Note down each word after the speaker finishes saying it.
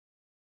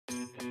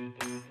Hi,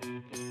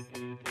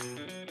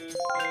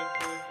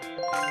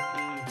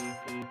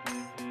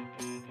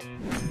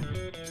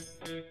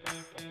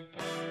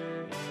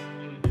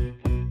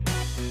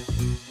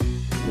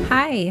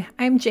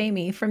 I'm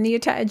Jami from the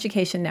Utah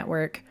Education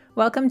Network.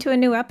 Welcome to a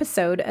new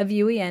episode of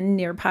UEN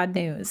Nearpod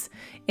News.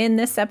 In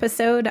this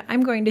episode,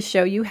 I'm going to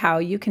show you how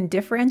you can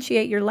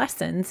differentiate your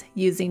lessons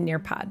using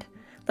Nearpod.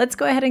 Let's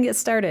go ahead and get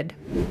started.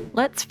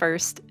 Let's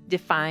first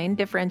define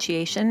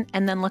differentiation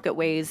and then look at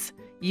ways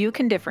you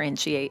can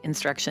differentiate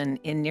instruction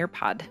in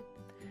Nearpod.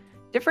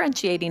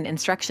 Differentiating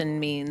instruction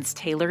means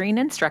tailoring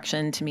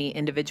instruction to meet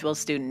individual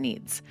student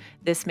needs.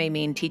 This may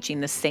mean teaching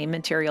the same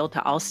material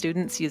to all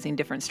students using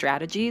different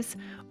strategies,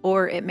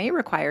 or it may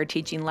require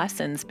teaching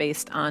lessons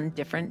based on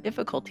different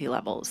difficulty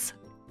levels.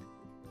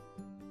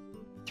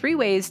 3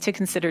 ways to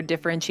consider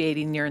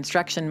differentiating your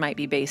instruction might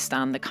be based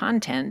on the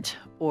content,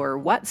 or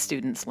what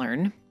students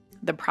learn,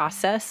 the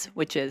process,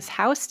 which is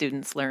how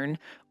students learn,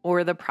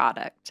 or the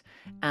product,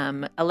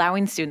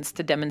 allowing students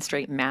to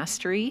demonstrate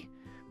mastery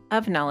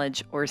of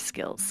knowledge or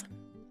skills.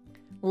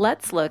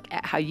 Let's look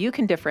at how you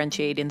can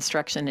differentiate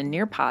instruction in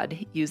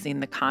Nearpod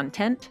using the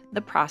content,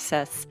 the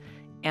process,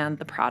 and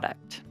the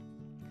product.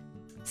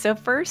 So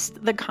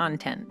first, the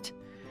content.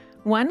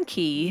 One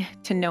key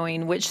to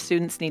knowing which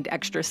students need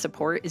extra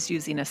support is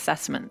using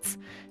assessments.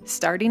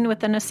 Starting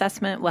with an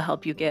assessment will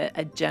help you get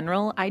a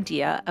general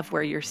idea of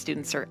where your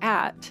students are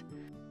at.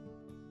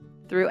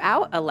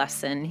 Throughout a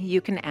lesson,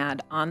 you can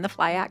add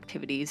on-the-fly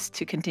activities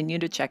to continue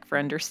to check for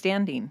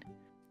understanding.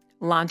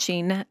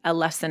 Launching a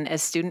lesson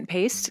as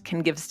student-paced can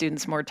give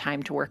students more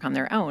time to work on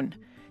their own.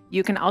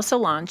 You can also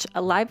launch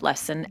a live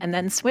lesson and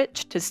then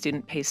switch to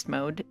student-paced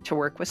mode to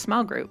work with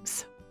small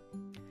groups.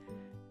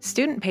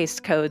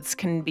 Student-paced codes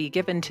can be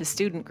given to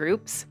student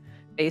groups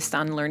based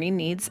on learning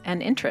needs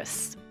and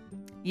interests.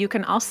 You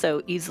can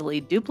also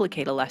easily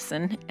duplicate a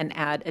lesson and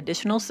add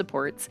additional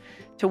supports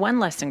to one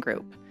lesson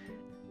group.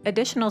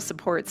 Additional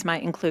supports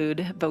might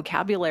include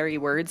vocabulary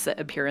words that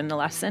appear in the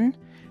lesson,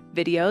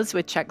 videos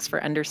with checks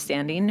for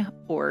understanding,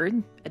 or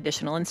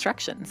additional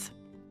instructions.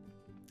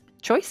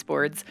 Choice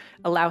boards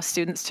allow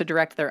students to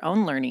direct their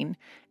own learning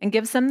and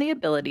gives them the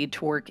ability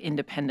to work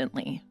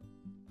independently.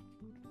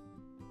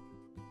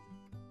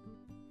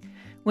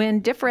 When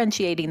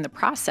differentiating the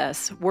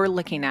process, we're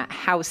looking at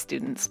how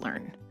students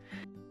learn.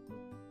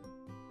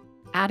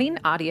 Adding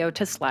audio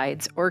to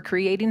slides or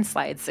creating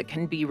slides that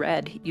can be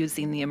read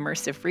using the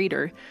immersive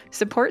reader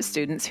supports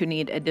students who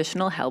need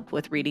additional help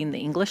with reading the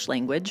English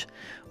language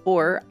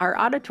or are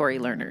auditory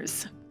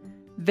learners.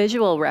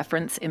 Visual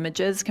reference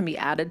images can be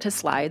added to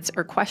slides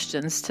or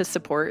questions to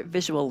support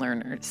visual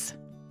learners.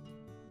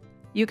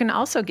 You can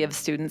also give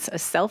students a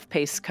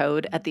self-paced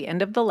code at the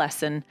end of the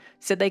lesson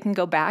so they can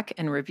go back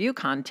and review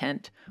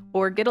content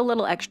or get a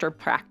little extra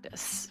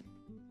practice.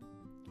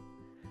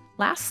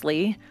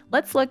 Lastly,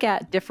 let's look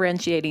at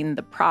differentiating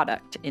the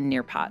product in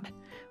Nearpod.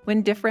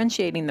 When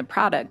differentiating the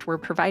product, we're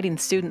providing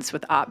students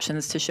with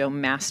options to show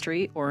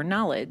mastery or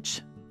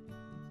knowledge.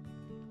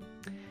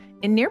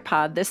 In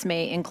Nearpod, this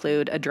may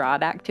include a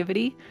drawed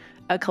activity,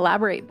 a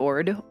collaborate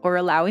board, or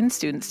allowing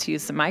students to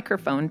use the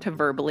microphone to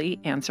verbally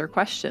answer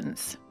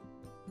questions.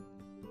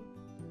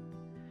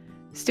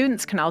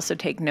 Students can also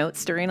take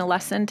notes during a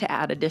lesson to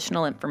add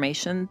additional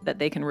information that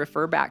they can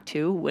refer back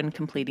to when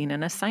completing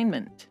an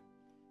assignment.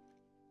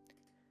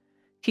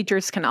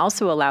 Teachers can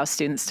also allow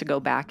students to go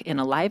back in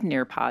a live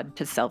Nearpod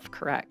to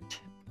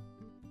self-correct.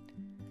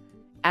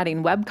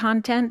 Adding web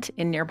content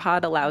in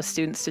Nearpod allows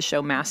students to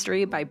show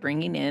mastery by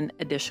bringing in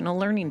additional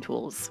learning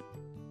tools.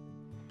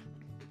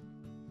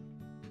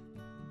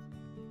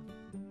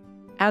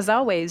 As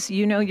always,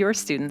 you know your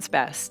students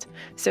best,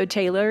 so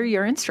tailor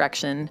your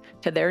instruction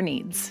to their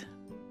needs.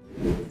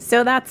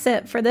 So that's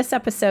it for this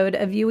episode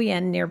of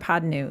UEN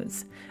Nearpod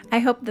News. I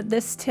hope that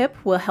this tip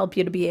will help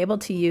you to be able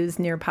to use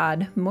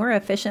Nearpod more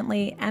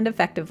efficiently and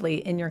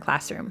effectively in your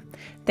classroom.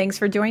 Thanks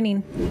for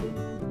joining.